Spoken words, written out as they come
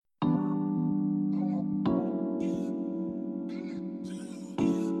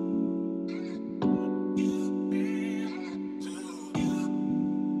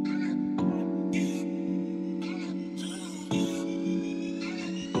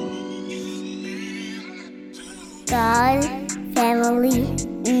God, family,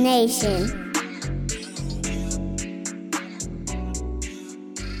 nation.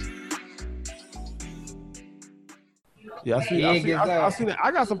 Yeah, I seen it.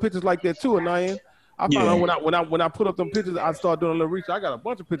 I got some pictures like that too, Anayan. I found out when I put up them pictures, I started doing a little research. I got a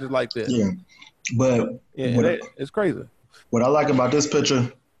bunch of pictures like that. Yeah, but it's crazy. What I like about this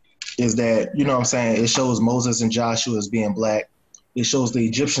picture is that, you know what I'm saying, it shows Moses and Joshua as being black. It shows the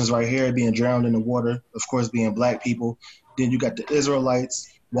Egyptians right here being drowned in the water, of course, being black people. Then you got the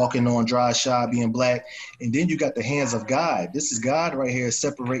Israelites walking on dry shod, being black. And then you got the hands of God. This is God right here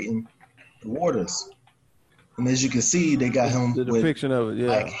separating the waters. And as you can see, they got him the depiction of it,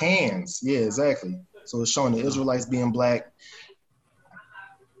 black hands. Yeah, exactly. So it's showing the Israelites being black.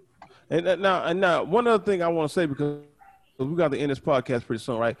 And now, one other thing I want to say, because we got to end this podcast pretty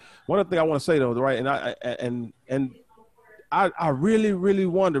soon, right? One other thing I want to say though, right? And I really, really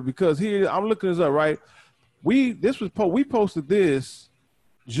wonder, because here I'm looking this up, right? We posted this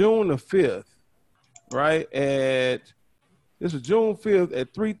June the 5th, right? This was June 5th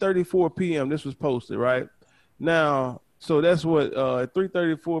at 3:34 p.m. This was posted, right? Now, so that's what at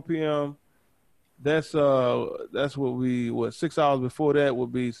 3:34 p.m. That's what 6 hours before that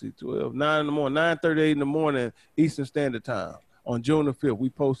would be 12, 9 in the morning, 9:38 in the morning Eastern Standard Time on June the 5th. We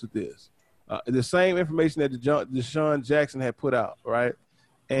posted this. The same information that Deshaun Jackson had put out, right?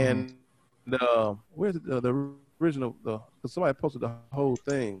 And where's the original? Because somebody posted the whole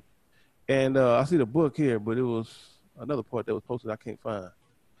thing, and I see the book here, but it was another part that was posted I can't find.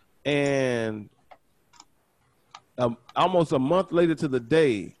 And almost a month later to the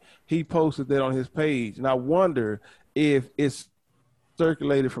day, he posted that on his page, and I wonder if it's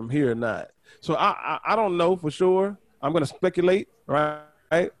circulated from here or not. So I don't know for sure. I'm going to speculate, right?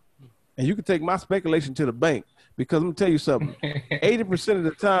 And you can take my speculation to the bank, because let me tell you something. 80% of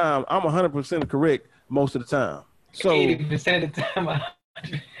the time, I'm 100% correct most of the time. So 80% of the time.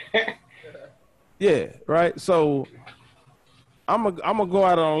 Yeah, right. So I'm gonna go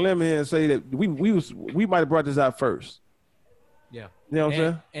out on a limb here and say that we might have brought this out first. Yeah, you know what I'm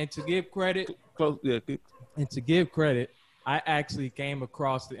saying. And to give credit, I actually came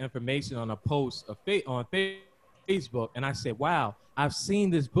across the information on a post on Facebook, and I said, "Wow, I've seen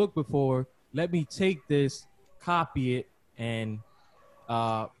this book before. Let me take this, copy it, and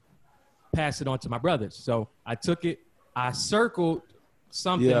pass it on to my brothers." So I took it, I circled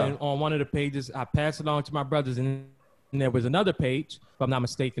something on one of the pages, I passed it on to my brothers, and there was another page, if I'm not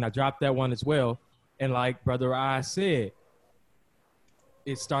mistaken, I dropped that one as well. And like Brother I said,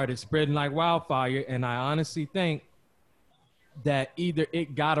 it started spreading like wildfire, and I honestly think that either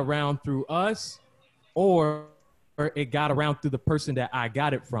it got around through us or it got around through the person that I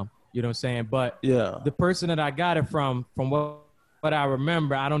got it from. You know what I'm saying? But the person that I got it from what I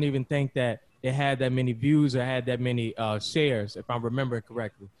remember, I don't even think that it had that many views or had that many shares, if I'm remembering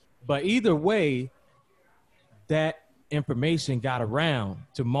correctly. But either way, that information got around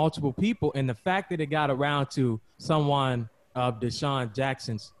to multiple people, and the fact that it got around to someone of Deshaun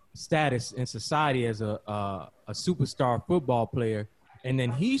Jackson's status in society as a superstar football player, and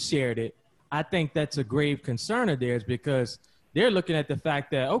then he shared it, I think that's a grave concern of theirs, because they're looking at the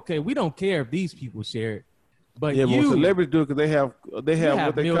fact that, okay, we don't care if these people share it, but well, celebrities do, because they have what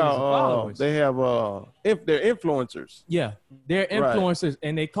they call if they're influencers. Yeah, they're influencers, right.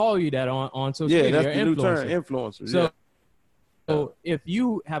 And they call you that on social media. Yeah, that's the new term, influencers. So if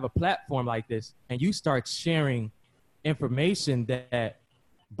you have a platform like this and you start sharing information that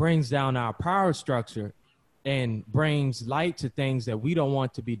brings down our power structure and brings light to things that we don't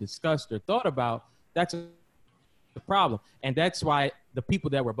want to be discussed or thought about, that's the problem. And that's why the people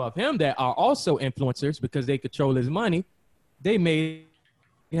that were above him that are also influencers, because they control his money, they made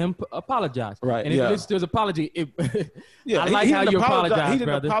him apologize. Right. And if this was apology, I like he how you apologize. He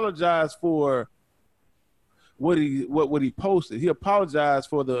didn't apologize for what he posted. He apologized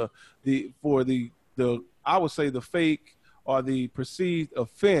for the I would say the fake or the perceived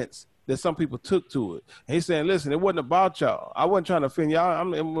offense that some people took to it. And he's saying, listen, it wasn't about y'all. I wasn't trying to offend y'all.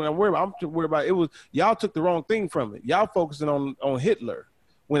 I'm worried about it was y'all took the wrong thing from it. Y'all focusing on Hitler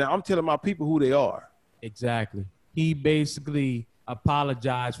when I'm telling my people who they are. Exactly. He basically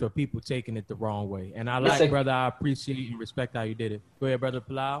apologized for people taking it the wrong way. And brother, I appreciate and respect how you did it. Go ahead, Brother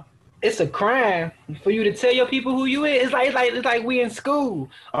Palau. It's a crime for you to tell your people who you is. It's like we in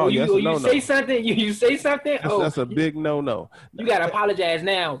school. You say something. You say something. That's a big no. You gotta apologize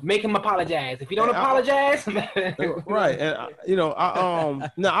now. Make him apologize. If you don't apologize, right? And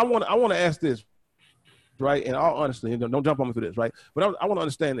now I want to ask this, right? And all honesty, don't jump on me for this, right? But I want to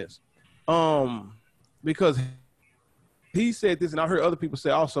understand this, because he said this, and I heard other people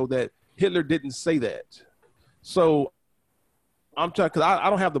say also that Hitler didn't say that. So I'm trying because I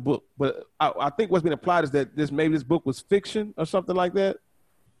don't have the book, but I think what's been implied is that this book was fiction or something like that.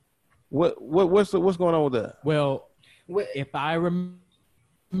 What's going on with that? Well, if I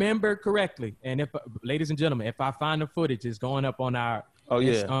remember correctly, and if ladies and gentlemen, if I find the footage, it's going up on our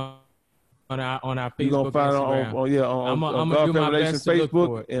on our Facebook. You're gonna find Instagram. it on I'm gonna do my best to look for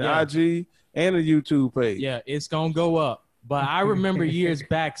Facebook it. and IG and the YouTube page. Yeah, it's gonna go up. But I remember years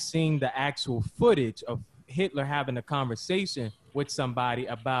back seeing the actual footage of Hitler having a conversation with somebody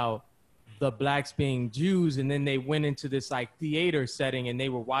about the blacks being Jews, and then they went into this like theater setting and they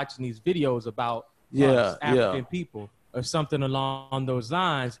were watching these videos about African people or something along those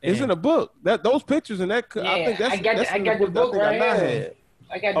lines. It's in a book. Those pictures and that I think that's I got the book right here.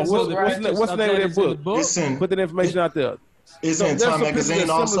 I got the book right here. What's the name of that book? Put that information out there. It's in Time Magazine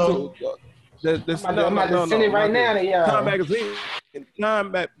also. I'm about to send it right now to y'all.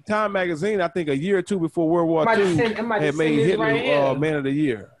 Time Magazine, I think a year or two before World War II had made Hitler Man of the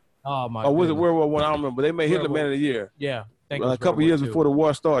Year. Oh my! Or was it World War I? I don't remember. They made Hitler Man of the Year. Yeah, a couple years before the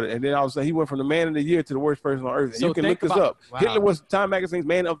war started, and then I was saying he went from the Man of the Year to the worst person on earth. And you can look this up. Wow. Hitler was Time Magazine's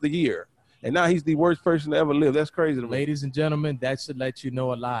Man of the Year, and now he's the worst person to ever live. That's crazy to me. Ladies and gentlemen, that should let you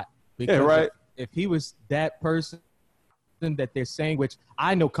know a lot. Because if he was that person that they're saying, which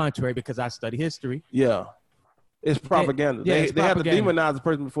I know contrary because I study history. Yeah. It's propaganda. They have to demonize the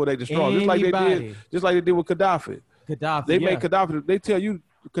person before they destroy him. Just like they did with Gaddafi. They made Gaddafi. They tell you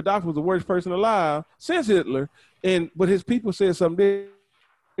Gaddafi was the worst person alive since Hitler, but his people said something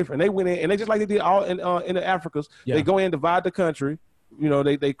different. They went in and they just like they did all in the Africas. Yeah. They go in, divide the country. You know,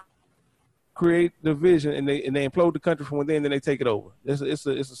 they create division and they implode the country from within. Then they take it over. It's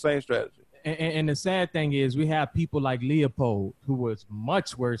the same strategy. And the sad thing is, we have people like Leopold, who was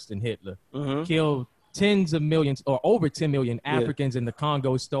much worse than Hitler, killed tens of millions or over 10 million Africans in the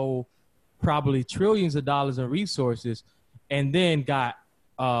Congo, stole probably trillions of dollars in resources, and then got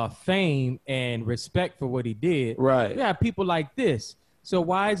fame and respect for what he did. Right. We have people like this. So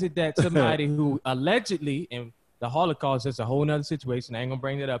why is it that somebody who allegedly, and the Holocaust is a whole nother situation, I ain't gonna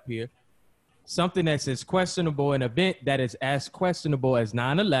bring that up here, something that's as questionable, an event that is as questionable as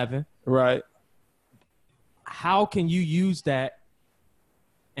 9/11. Right. How can you use that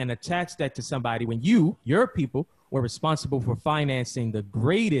and attach that to somebody when your people were responsible for financing the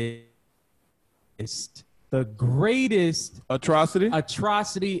greatest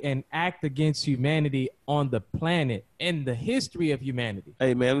atrocity and act against humanity on the planet in the history of humanity?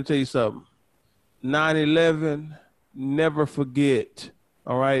 Hey man, let me tell you something. 9/11, never forget.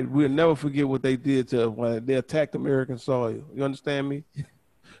 All right, we'll never forget what they did to when they attacked American soil. You understand me?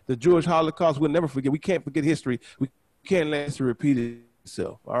 The Jewish Holocaust, we'll never forget. We can't forget history. We can't let history repeat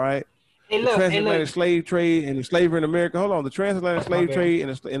itself. All right. Hey, the transatlantic slave trade and the slavery in America. Hold on, the transatlantic slave trade and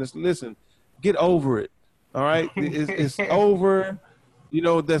it's listen, get over it. All right, it's over. You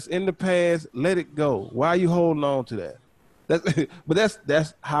know, that's in the past. Let it go. Why are you holding on to that?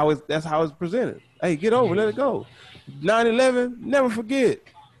 That's how it's presented. Hey, get over. Let it go. 9/11, never forget.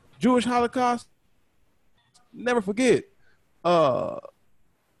 Jewish Holocaust, never forget.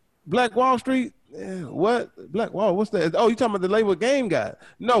 Black Wall Street, what? Black Wall, what's that? Oh, you talking about the label game guy?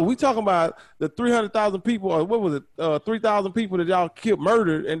 No, we talking about the 300,000 people, or what was it? 3,000 people that y'all killed,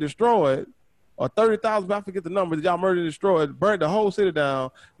 murdered, and destroyed, or 30,000, I forget the number, that y'all murdered and destroyed, burned the whole city down.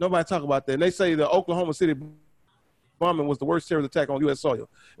 Nobody talk about that. And they say the Oklahoma City bombing was the worst terrorist attack on U.S. soil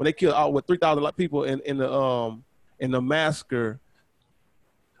when they killed out with 3,000 people in the massacre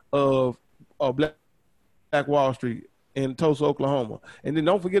of Black Wall Street in Tulsa, Oklahoma. And then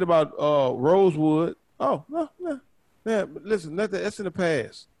don't forget about Rosewood. Oh, no. Man, listen, that's in the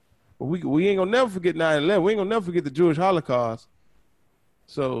past. But we ain't gonna never forget 9/11. We ain't gonna never forget the Jewish Holocaust.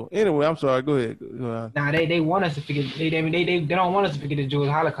 So anyway, I'm sorry. Go ahead. Nah, they want us to forget. They don't want us to forget the Jewish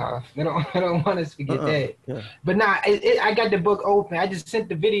Holocaust. They don't want us to forget that. Yeah. But nah, I got the book open. I just sent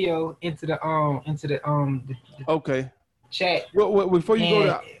the video into the okay chat. Well, before you go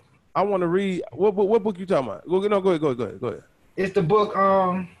to, I want to read what book you talking about. Go ahead. It's the book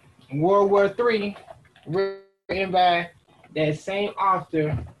World War III, written by that same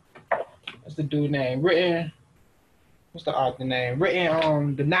author. What's the dude name? What's the author name?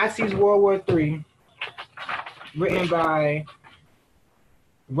 Written the Nazis World War III. Written by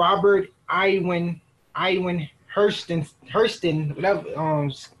Robert Iwan Hurston. Whatever.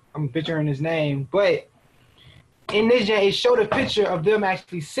 I'm picturing his name, but in this, it showed a picture of them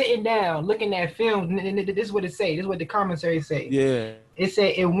actually sitting down, looking at films. And this is what it say. This is what the commentary say. Yeah. It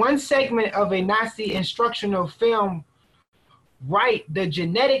said, in one segment of a Nazi instructional film, the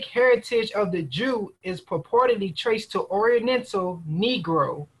genetic heritage of the Jew is purportedly traced to Oriental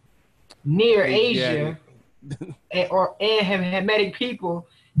Negro near Asia and Hamitic people.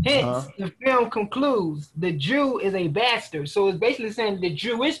 Hence, the film concludes the Jew is a bastard. So it's basically saying the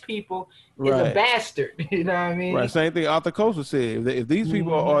Jewish people is a bastard. You know what I mean? Right. Same thing Arthur Kosa said. If these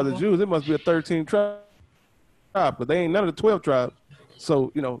people are the Jews, it must be a 13 tribe, but they ain't none of the 12 tribes.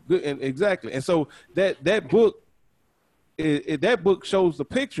 So, you know, good and exactly. And so that book, that book shows the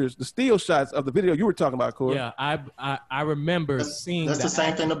pictures, the still shots of the video you were talking about, Corey. Yeah, I remember seeing that's the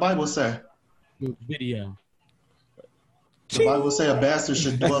same thing the Bible say. Video. The Bible say a bastard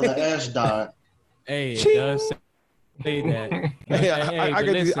should dwell in Ashdod. Hey, it does say that. Hey, I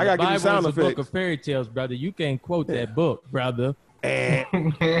gotta give you sound effects. A book of fairy tales, brother. You can't quote that book, brother.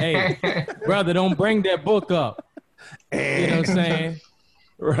 Hey, brother, don't bring that book up. You know what I'm saying?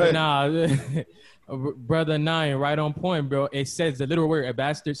 Right. Nah, brother Nine, right on point, bro. It says the literal word, a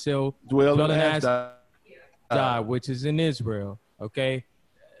bastard shall dwell in Ashdod, which is in Israel. Okay?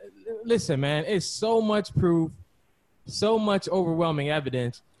 Listen, man, it's so much proof, so much overwhelming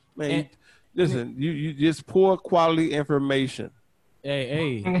evidence. Man, listen, you just poor quality information.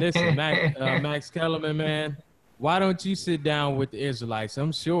 Hey, listen, Max Kellerman, man, why don't you sit down with the Israelites?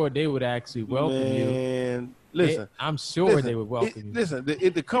 I'm sure they would actually welcome you. Listen, I'm sure they would welcome you. Listen,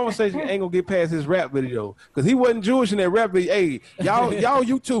 the conversation ain't gonna get past his rap video because he wasn't Jewish in that rap video. Hey, y'all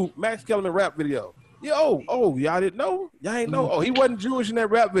YouTube Max Kellerman rap video. Y'all didn't know? Y'all ain't know? Oh, he wasn't Jewish in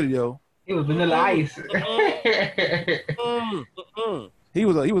that rap video. He was Vanilla Ice. He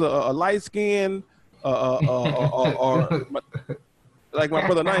was a light skinned or like my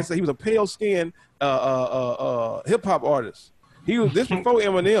brother Nine said, he was a pale skinned hip hop artist. This before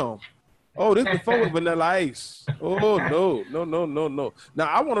Eminem. Oh, this before Vanilla Ice. Oh no. Now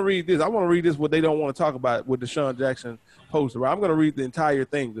I want to read this. What they don't want to talk about with Deshaun Jackson poster. Right? I'm going to read the entire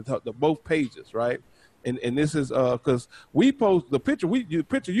thing, the both pages, right? And this is because we post the picture. The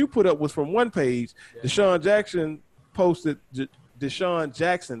picture you put up was from one page. Yeah. Deshaun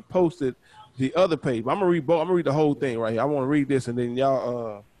Jackson posted the other page. I'm gonna read both. I'm gonna read the whole thing right here. I want to read this, and then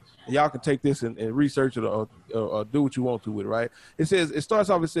y'all can take this and research it or do what you want to with it. Right? It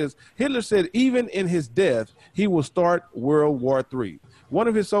starts off. It says Hitler said even in his death he will start World War III. One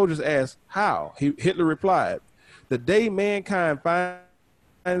of his soldiers asked how. Hitler replied, "The day mankind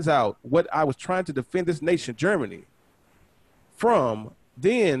finds out what I was trying to defend this nation, Germany, from,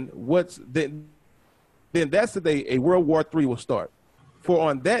 then that's the day a World War III will start. For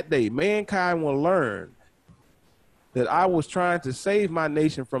on that day, mankind will learn that I was trying to save my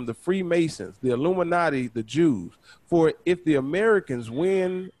nation from the Freemasons, the Illuminati, the Jews. For if the Americans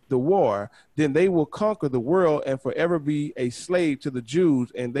win the war, then they will conquer the world and forever be a slave to the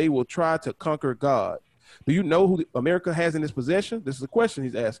Jews, and they will try to conquer God. Do you know who America has in its possession?" This is a question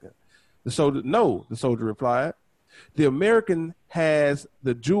he's asking. The soldier replied. "The American has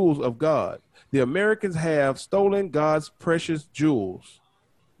the jewels of God. The Americans have stolen God's precious jewels."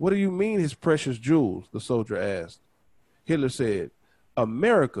 "What do you mean his precious jewels?" the soldier asked. Hitler said,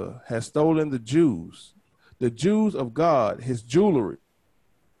 "America has stolen the Jews of God, his jewelry.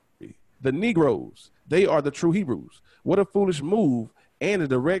 The Negroes, they are the true Hebrews. What a foolish move and a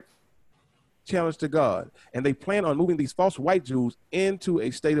direct challenge to God. And they plan on moving these false white Jews into a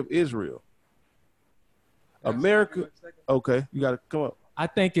state of Israel." America, okay, you got to come up. I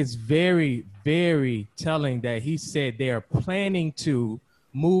think it's very, very telling that he said they are planning to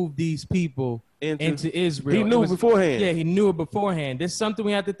move these people into Israel. He knew beforehand. Yeah, he knew it beforehand. There's something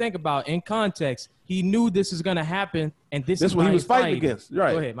we have to think about in context. He knew this is going to happen, and this is what he was fighting against.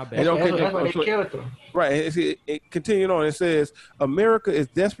 Right. Go ahead, my bad. That's why they killed him. Right. Continuing on, it says, "America is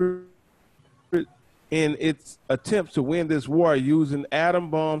desperate in its attempts to win this war using atom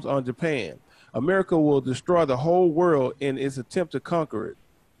bombs on Japan. America will destroy the whole world in its attempt to conquer it.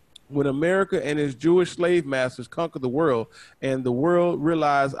 When America and its Jewish slave masters conquer the world and the world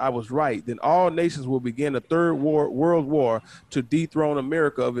realize I was right, then all nations will begin a third world war to dethrone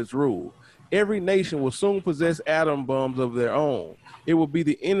America of its rule. Every nation will soon possess atom bombs of their own. It will be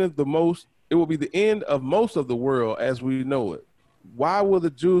the end of most of the world as we know it." "Why will the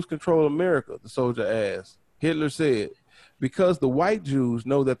Jews control America?" the soldier asked. Hitler said, "Because the white Jews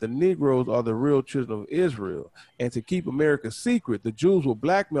know that the Negroes are the real children of Israel, and to keep America secret, the Jews will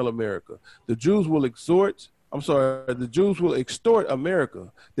blackmail America. The Jews will extort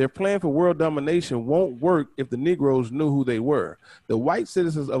America. Their plan for world domination won't work if the Negroes knew who they were. The white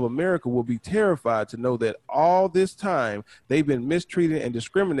citizens of America will be terrified to know that all this time they've been mistreating and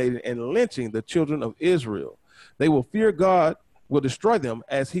discriminating and lynching the children of Israel. They will fear God will destroy them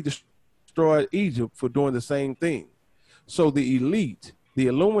as he destroyed Egypt for doing the same thing. So the elite, the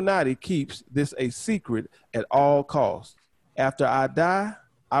Illuminati, keeps this a secret at all costs. After I die,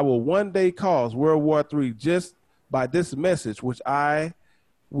 I will one day cause World War III just by this message, which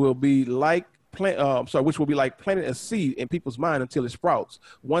will be like which will be like planting a seed in people's mind until it sprouts.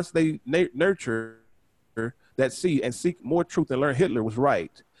 Once they nurture that seed and seek more truth and learn Hitler was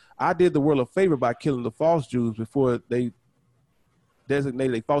right. I did the world a favor by killing the false Jews before they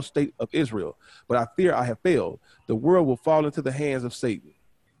designated a false state of Israel. But I fear I have failed. The world will fall into the hands of Satan.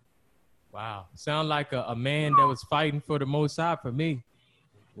 Wow. Sound like a man that was fighting for the Most High for me.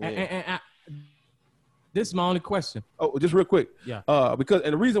 Yeah. And this is my only question. Oh, just real quick. Yeah. Because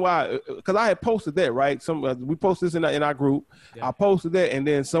the reason why, because I had posted that, right? We posted this in our group. Yeah. I posted that, and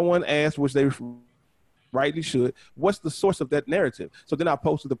then someone asked, which they rightly should, what's the source of that narrative? So then I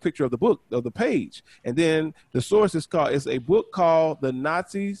posted the picture of the book, of the page, and then the source is a book called The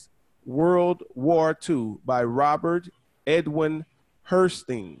Nazis World War II by Robert Edwin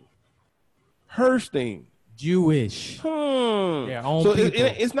Hurstein. Jewish. So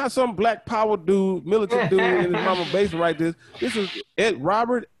it's not some black power dude, militant dude in his mama basement right this. This is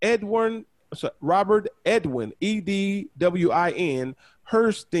Robert Edwin, Edwin,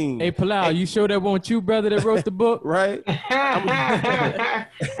 Hurstein. Hey, Palau, you sure that wasn't you, brother, that wrote the book? Right. I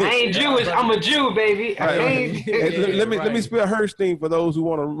ain't Jewish. I'm a Jew, baby. Right. Hey, let me spell Hurstein for those who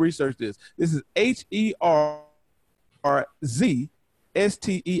want to research this. This is HERZSTEIN,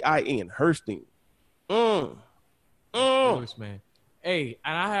 Hurstein. Jewish man. Hey,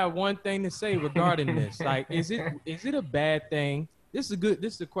 and I have one thing to say regarding this. Like, is it a bad thing? This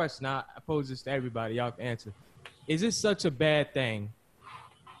is a question. I pose this to everybody. Y'all can answer. Is it such a bad thing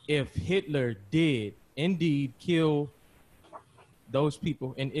if Hitler did indeed kill those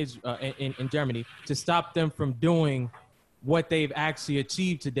people in Germany to stop them from doing what they've actually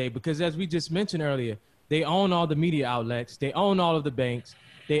achieved today? Because as we just mentioned earlier, they own all the media outlets, they own all of the banks,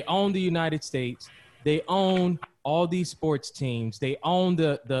 they own the United States, they own all these sports teams, they own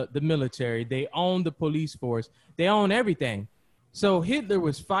the military, they own the police force, they own everything. So Hitler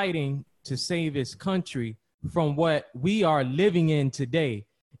was fighting to save his country from what we are living in today.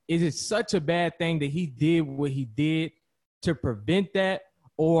 Is it such a bad thing that he did what he did to prevent that?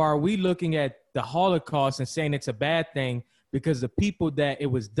 Or are we looking at the Holocaust and saying it's a bad thing because the people that it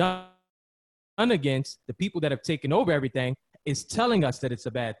was done against, the people that have taken over everything, is telling us that it's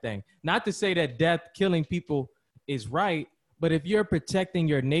a bad thing? Not to say that killing people is right, but if you're protecting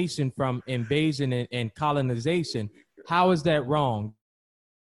your nation from invasion and colonization, how is that wrong?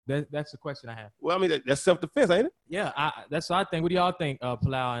 That's the question I have. Well, I mean, that's self-defense, ain't it? Yeah, that's what I think. What do y'all think,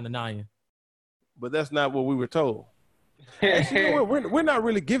 Palau and Ananya? But that's not what we were told. Actually, we're not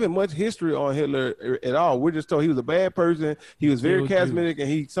really given much history on Hitler at all. We're just told he was a bad person. He was very charismatic, and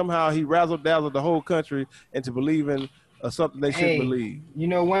he razzle-dazzled the whole country into believing something they shouldn't believe. You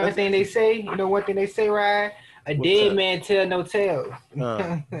know one thing they say, Ryan? A dead man tell no tales.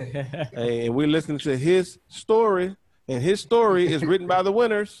 Hey, and we're listening to his story, and his story is written by the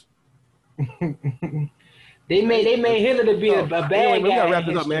winners. They made Hitler to be a bad guy. We gotta wrap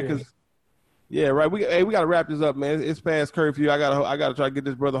this up, man. Cause we gotta wrap this up, man. It's past curfew. I gotta try to get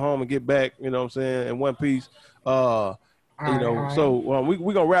this brother home and get back. You know what I'm saying? In one piece. So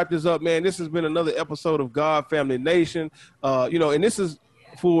we're gonna wrap this up, man. This has been another episode of God Family Nation. And this is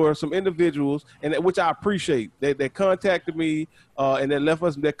for some individuals, and which I appreciate. They contacted me and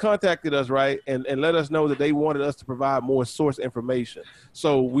they contacted us, right, and let us know that they wanted us to provide more source information.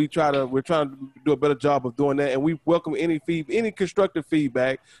 So we're trying to do a better job of doing that, and we welcome any constructive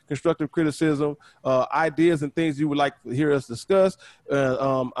feedback, constructive criticism, ideas, and things you would like to hear us discuss.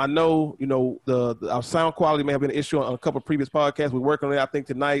 I know our sound quality may have been an issue on a couple of previous podcasts. We're working on it. I think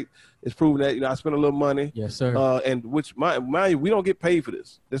tonight is proving that I spent a little money. Yes, sir. And which mind you, we don't get paid for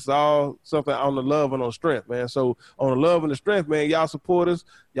this. This is all something on the love and on strength, man. So on the love and the strength, man, y'all support us.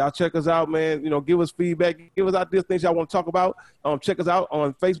 Y'all check us out, man. Give us feedback. Give us ideas, things y'all want to talk about. Check us out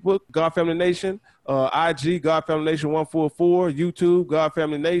on Facebook, God Family Nation, IG, God Family Nation 144, YouTube, God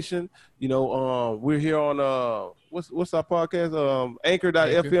Family Nation. We're here on what's our podcast?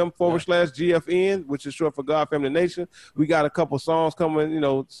 Anchor.fm/GFN, which is short for God Family Nation. We got a couple songs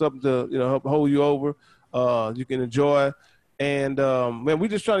coming, something to help hold you over. You can enjoy. And man, we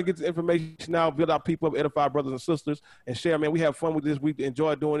just trying to get this information out, build our people up, edify brothers and sisters, and share. Man, we have fun with this. We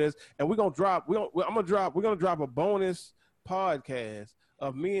enjoy doing this, and we're gonna drop a bonus podcast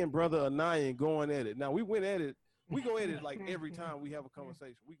of me and Brother Anayan going at it. Now we went at it. We go at it like every time we have a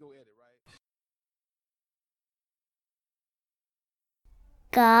conversation. We go at it, right?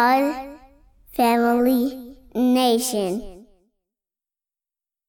 God, Family, Nation.